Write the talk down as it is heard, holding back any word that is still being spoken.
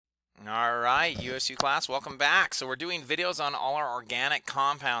All right, USU class, welcome back. So we're doing videos on all our organic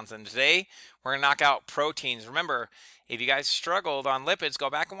compounds, and today we're gonna knock out proteins. Remember, if you guys struggled on lipids, go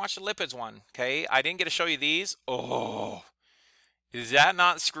back and watch the lipids one, okay? I didn't get to show you these. Oh, does that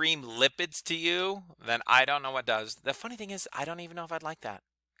not scream lipids to you? Then I don't know what does. The funny thing is, I don't even know if I'd like that.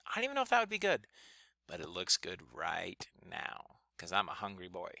 I don't even know if that would be good, but it looks good right now because I'm a hungry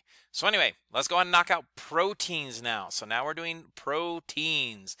boy. So anyway, let's go ahead and knock out proteins now. So now we're doing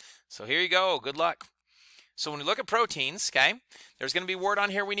proteins. So here you go. Good luck. So when we look at proteins, okay, there's going to be a word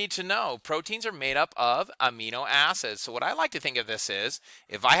on here we need to know. Proteins are made up of amino acids. So what I like to think of this is,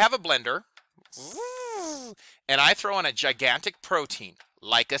 if I have a blender and I throw in a gigantic protein,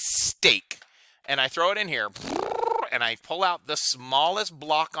 like a steak, and I throw it in here, and I pull out the smallest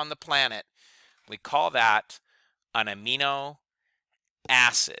block on the planet, we call that an amino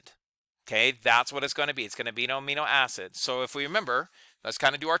acid. Okay, that's what it's going to be. It's going to be an amino acid. So if we remember, let's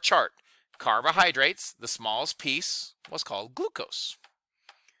kind of do our chart. Carbohydrates, the smallest piece was called glucose.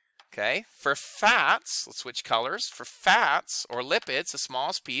 Okay, for fats, let's switch colors. For fats or lipids, the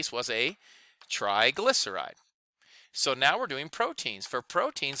smallest piece was a triglyceride. So now we're doing proteins. For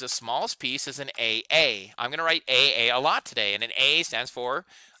proteins, the smallest piece is an AA. I'm going to write AA a lot today, and an A stands for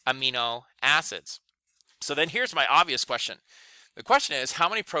amino acids. So then here's my obvious question. The question is, how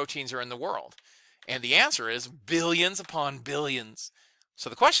many proteins are in the world? And the answer is billions upon billions. So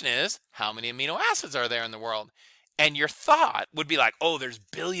the question is, how many amino acids are there in the world? And your thought would be like, oh, there's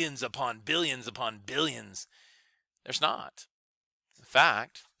billions upon billions upon billions. There's not. In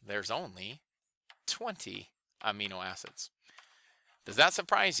fact, there's only 20 amino acids. Does that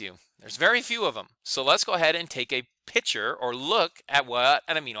surprise you? There's very few of them. So let's go ahead and take a picture or look at what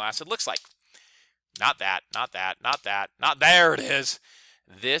an amino acid looks like. Not that, not that, not that, not there it is.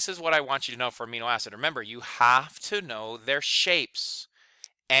 This is what I want you to know for amino acid. Remember, you have to know their shapes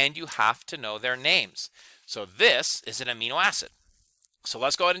and you have to know their names. So this is an amino acid. So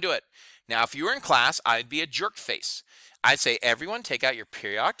let's go ahead and do it. Now, if you were in class, I'd be a jerk face. I'd say, everyone take out your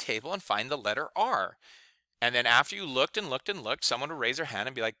periodic table and find the letter R. And then after you looked and looked and looked, someone would raise their hand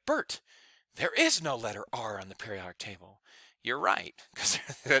and be like, Bert, there is no letter R on the periodic table. You're right, because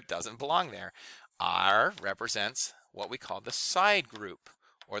it doesn't belong there. R represents what we call the side group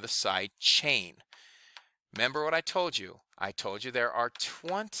or the side chain. Remember what I told you? I told you there are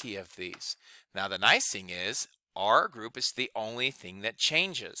 20 of these. Now the nice thing is our group is the only thing that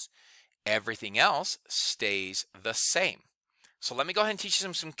changes. Everything else stays the same. So let me go ahead and teach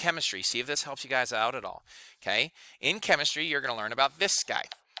you some chemistry. See if this helps you guys out at all. Okay? In chemistry, you're going to learn about this guy.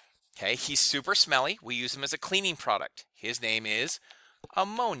 Okay? He's super smelly. We use him as a cleaning product. His name is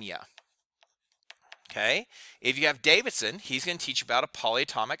ammonia. Okay, if you have Davidson, he's going to teach you about a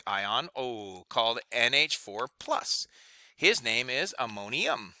polyatomic ion, called NH4+. His name is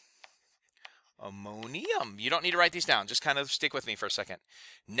ammonium. Ammonium. You don't need to write these down. Just kind of stick with me for a second.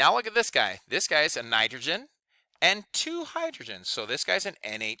 Now look at this guy. This guy is a nitrogen and 2 hydrogens. So this guy's an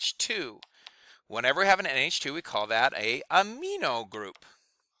NH2. Whenever we have an NH2, we call that a amino group.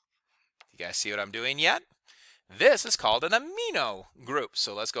 You guys see what I'm doing yet? This is called an amino group.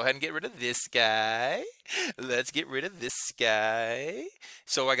 So let's go ahead and get rid of this guy. Let's get rid of this guy.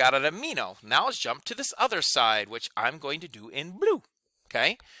 So I got an amino. Now let's jump to this other side, which I'm going to do in blue.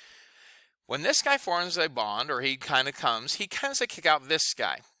 Okay? When this guy forms a bond, or he kind of kick out this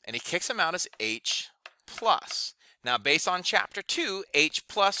guy. And he kicks him out as H+. Now, based on chapter 2, H+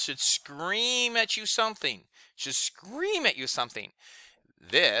 should scream at you something. Should scream at you something.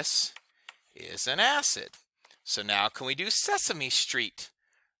 This is an acid. So now can we do Sesame Street?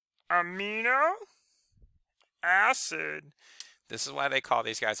 Amino acid. This is why they call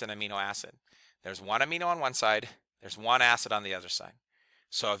these guys an amino acid. There's one amino on one side. There's one acid on the other side.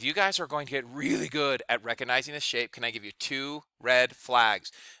 So if you guys are going to get really good at recognizing the shape, can I give you 2 red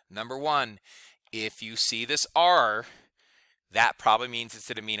flags? Number 1, if you see this R, that probably means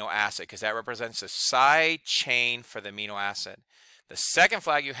it's an amino acid because that represents the side chain for the amino acid. The second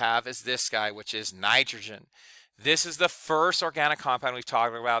flag you have is this guy, which is nitrogen. This is the first organic compound we've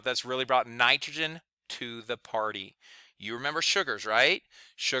talked about that's really brought nitrogen to the party. You remember sugars, right?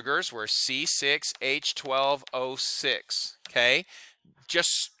 Sugars were C6H12O6, okay?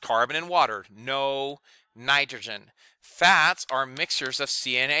 Just carbon and water, no nitrogen. Fats are mixtures of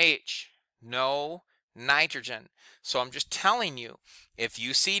C and H, no nitrogen. So I'm just telling you, if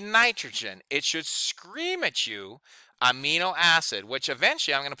you see nitrogen, it should scream at you amino acid, which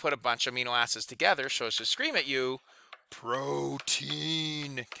eventually I'm going to put a bunch of amino acids together so it should scream at you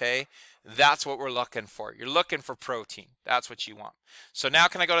protein. Okay, that's what we're looking for. You're looking for protein. That's what you want. So now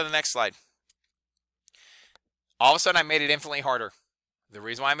can I go to the next slide? All of a sudden I made it infinitely harder. The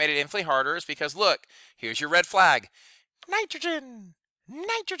reason why I made it infinitely harder is because look, here's your red flag. Nitrogen,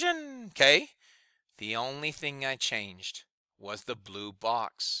 nitrogen, okay? The only thing I changed was the blue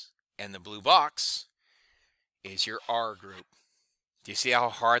box. And the blue box is your R group. Do you see how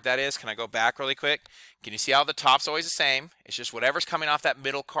hard that is? Can I go back really quick? Can you see how the top's always the same? It's just whatever's coming off that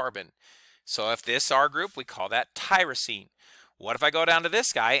middle carbon. So if this R group, we call that tyrosine. What if I go down to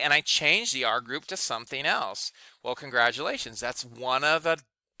this guy and I change the R group to something else? Well, congratulations. That's one of the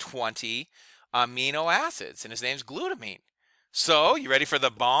 20 amino acids, and his name's glutamine. So you ready for the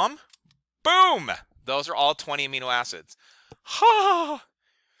bomb? Boom! Those are all 20 amino acids. Ha!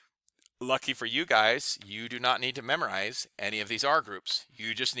 Lucky for you guys, you do not need to memorize any of these R groups.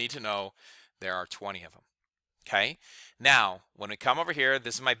 You just need to know there are 20 of them. Okay? Now, when we come over here,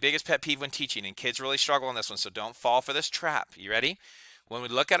 this is my biggest pet peeve when teaching, and kids really struggle on this one, so don't fall for this trap. You ready? When we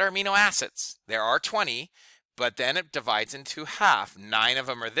look at our amino acids, there are 20, but then it divides into half. 9 of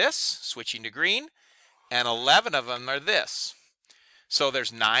them are this, switching to green, and 11 of them are this. So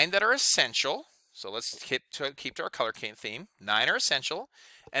there's 9 that are essential. So let's keep to our color theme. 9 are essential,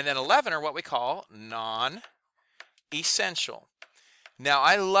 and then 11 are what we call non-essential. Now,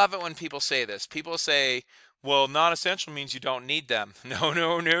 I love it when people say this. People say, well, non-essential means you don't need them. No,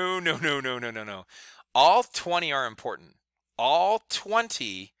 no, no, no, no, no, no, no, no. All 20 are important. All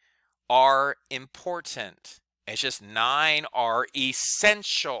 20 are important. It's just 9 are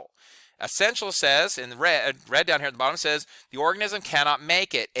essential. Essential says, in red down here at the bottom says, the organism cannot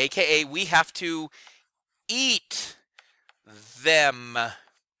make it, aka we have to eat them.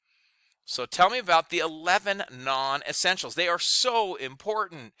 So tell me about the 11 non-essentials. They are so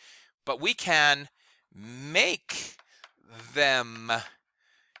important, but we can make them.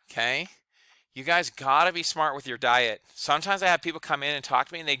 Okay? You guys gotta be smart with your diet. Sometimes I have people come in and talk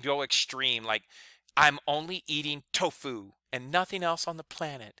to me and they go extreme, like, I'm only eating tofu and nothing else on the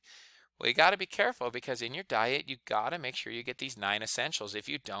planet. Well, you got to be careful because in your diet, you got to make sure you get these 9 essentials. If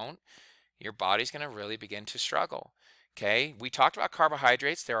you don't, your body's going to really begin to struggle. Okay, we talked about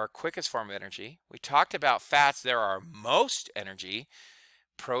carbohydrates. They're our quickest form of energy. We talked about fats. They're our most energy.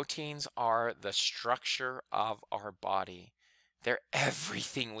 Proteins are the structure of our body. They're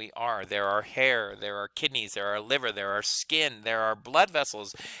everything we are. They're our hair. They're our kidneys. They're our liver. They're our skin. They're our blood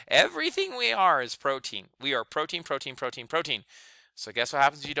vessels. Everything we are is protein. We are protein, protein, protein, protein. So guess what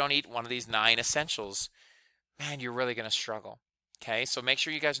happens if you don't eat one of these 9 essentials? Man, you're really going to struggle. Okay, so make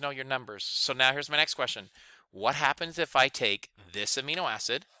sure you guys know your numbers. So now here's my next question. What happens if I take this amino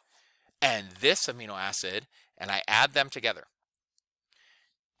acid and this amino acid and I add them together?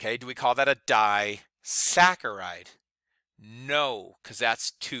 Okay, do we call that a disaccharide? No, because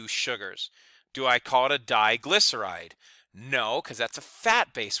that's 2 sugars. Do I call it a diglyceride? No, because that's a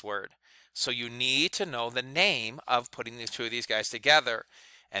fat-based word. So you need to know the name of putting these 2 of these guys together.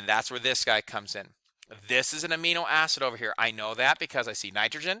 And that's where this guy comes in. This is an amino acid over here. I know that because I see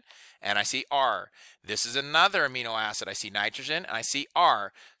nitrogen and I see R. This is another amino acid. I see nitrogen and I see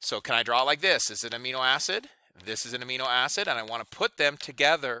R. So can I draw it like this? This is an amino acid. This is an amino acid. And I want to put them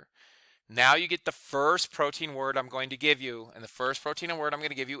together. Now you get the first protein word I'm going to give you. And the first protein word I'm going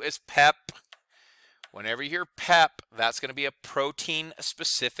to give you is pep. Whenever you hear pep, that's going to be a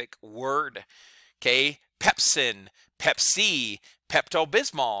protein-specific word. Okay, pepsin, Pepsi,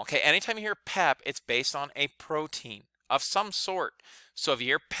 Pepto-Bismol. Okay, anytime you hear pep, it's based on a protein of some sort. So if you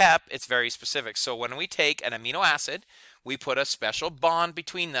hear pep, it's very specific. So when we take an amino acid, we put a special bond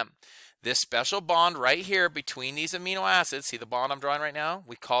between them. This special bond right here between these amino acids, see the bond I'm drawing right now?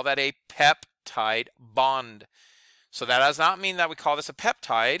 We call that a peptide bond. So that does not mean that we call this a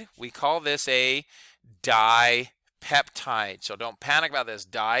peptide. We call this a dipeptide. So don't panic about this.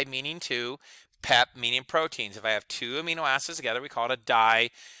 Di meaning 2, pep meaning proteins. If I have 2 amino acids together, we call it a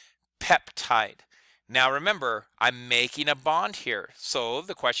dipeptide. Now remember, I'm making a bond here. So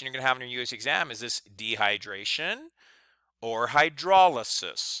the question you're going to have in your US exam is this dehydration or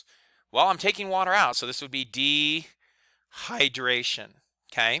hydrolysis? Well, I'm taking water out, so this would be dehydration.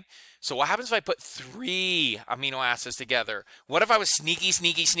 Okay? So what happens if I put 3 amino acids together? What if I was sneaky,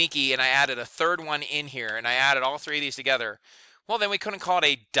 sneaky, sneaky, and I added a 3rd one in here, and I added all 3 of these together? Well, then we couldn't call it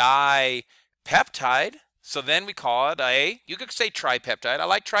a dipeptide. So then we call it you could say tripeptide. I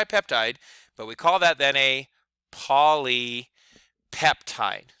like tripeptide, but we call that then a polypeptide.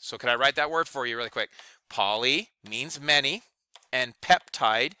 So can I write that word for you really quick? Poly means many, and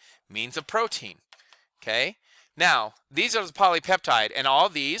peptide means a protein. Okay? Now, these are the polypeptide, and all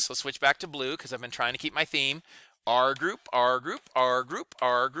of these, let's switch back to blue because I've been trying to keep my theme. R group, R group, R group,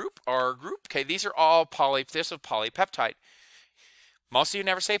 R group, R group. Okay, these are all polypeptide. Most of you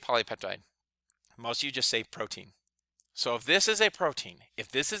never say polypeptide. Most of you just say protein. So if this is a protein, if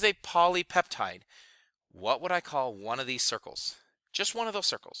this is a polypeptide, what would I call one of these circles? Just one of those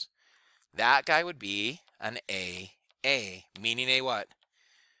circles. That guy would be an AA, meaning a what?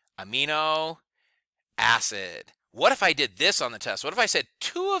 Amino acid. What if I did this on the test? What if I said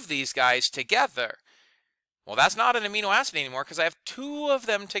two of these guys together? Well, that's not an amino acid anymore because I have two of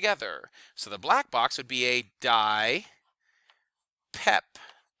them together. So the black box would be a dipeptide.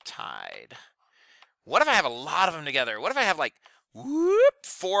 What if I have a lot of them together? What if I have like, whoop,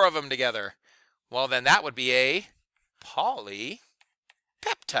 4 of them together? Well, then that would be a polypeptide.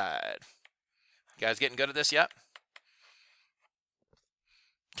 You guys getting good at this yet?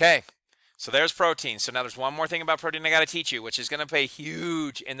 Okay, so there's protein. So now there's one more thing about protein I got to teach you, which is going to play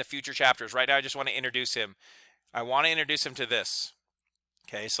huge in the future chapters. Right now, I just want to introduce him. I want to introduce him to this.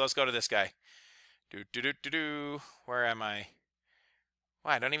 Okay, so let's go to this guy. Where am I?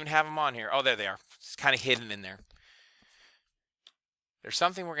 Well, I don't even have them on here. Oh, there they are. It's kind of hidden in there. There's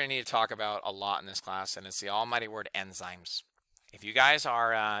something we're going to need to talk about a lot in this class, and it's the almighty word enzymes. If you guys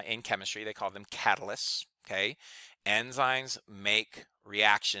are in chemistry, they call them catalysts, okay? Enzymes make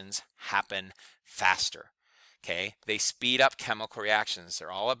reactions happen faster, okay? They speed up chemical reactions.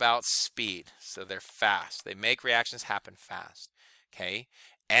 They're all about speed, so they're fast. They make reactions happen fast, okay?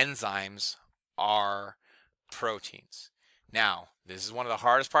 Enzymes are proteins. Now, this is one of the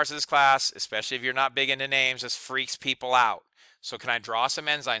hardest parts of this class, especially if you're not big into names. This freaks people out. So can I draw some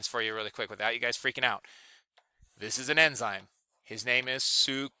enzymes for you really quick without you guys freaking out? This is an enzyme. His name is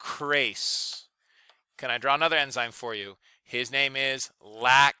sucrase. Can I draw another enzyme for you? His name is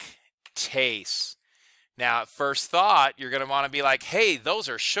lactase. Now, at first thought, you're going to want to be like, hey, those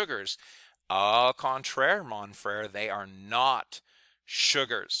are sugars. Au contraire, mon frere, they are not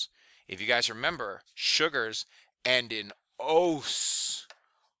sugars. If you guys remember, sugars end in ose.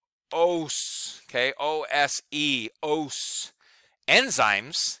 Ose. Okay, O-S-E, ose.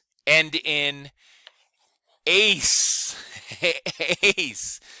 Enzymes end in ace.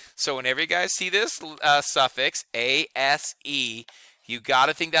 Ace. So whenever you guys see this suffix, A-S-E, you got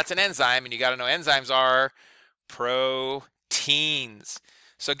to think that's an enzyme, and you got to know enzymes are proteins.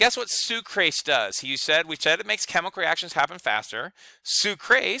 So guess what sucrase does? We said it makes chemical reactions happen faster.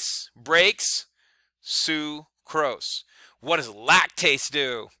 Sucrase breaks sucrose. What does lactase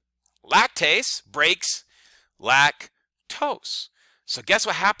do? Lactase breaks lactose. So guess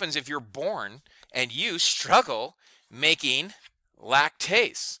what happens if you're born and you struggle making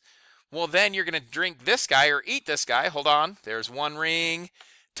lactase? Well, then you're going to drink this guy or eat this guy. Hold on. There's one ring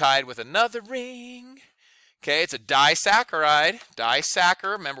tied with another ring. Okay, it's a disaccharide.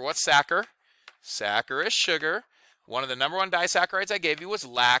 Disaccharide. Remember, what's saccharide? Saccharide is sugar. One of the number 1 disaccharides I gave you was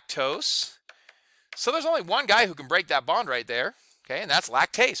lactose. So there's only one guy who can break that bond right there. Okay, and that's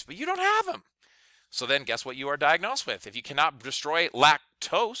lactase, but you don't have him. So then guess what you are diagnosed with? If you cannot destroy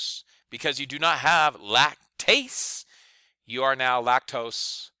lactose because you do not have lactase, you are now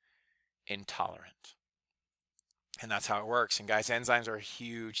lactose intolerant. And that's how it works. And guys, enzymes are a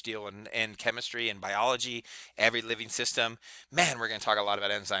huge deal in chemistry and biology, every living system. Man, we're going to talk a lot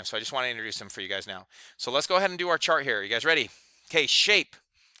about enzymes. So I just want to introduce them for you guys now. So let's go ahead and do our chart here. You guys ready? Okay, shape.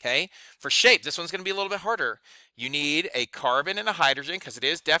 Okay, for shape, this one's going to be a little bit harder. You need a carbon and a hydrogen because it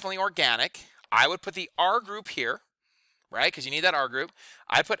is definitely organic. I would put the R group here, right? Because you need that R group.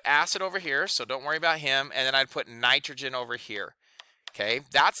 I put acid over here, so don't worry about him. And then I'd put nitrogen over here. Okay,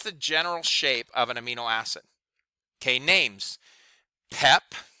 that's the general shape of an amino acid. Okay, names,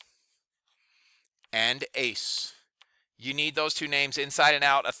 pep and ace. You need those two names inside and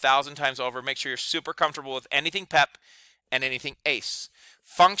out 1,000 times over. Make sure you're super comfortable with anything pep and anything ace.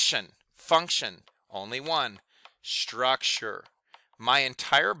 Function, only one. Structure. My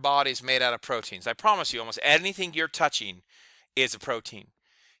entire body is made out of proteins. I promise you, almost anything you're touching is a protein.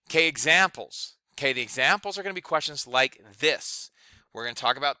 Okay, examples. Okay, the examples are going to be questions like this. We're going to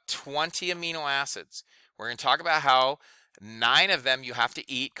talk about 20 amino acids. We're going to talk about how 9 of them you have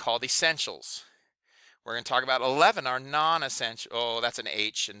to eat, called essentials. We're going to talk about 11 are non-essential. Oh, that's an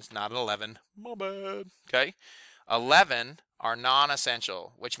H and it's not an 11. My bad. Okay. 11 are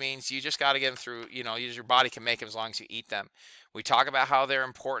non-essential, which means you just got to get them through, your body can make them as long as you eat them. We talk about how they're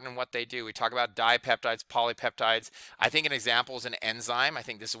important and what they do. We talk about dipeptides, polypeptides. I think an example is an enzyme. I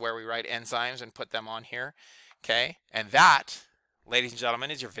think this is where we write enzymes and put them on here. Okay. And that, ladies and gentlemen,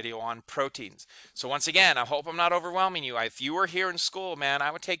 is your video on proteins. So once again, I hope I'm not overwhelming you. If you were here in school, man,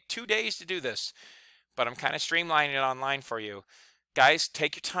 I would take 2 days to do this, but I'm kind of streamlining it online for you. Guys,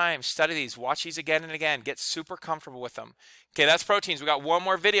 take your time, study these, watch these again and again, get super comfortable with them. Okay, that's proteins. We got one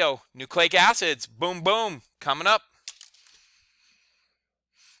more video, nucleic acids, boom, boom, coming up.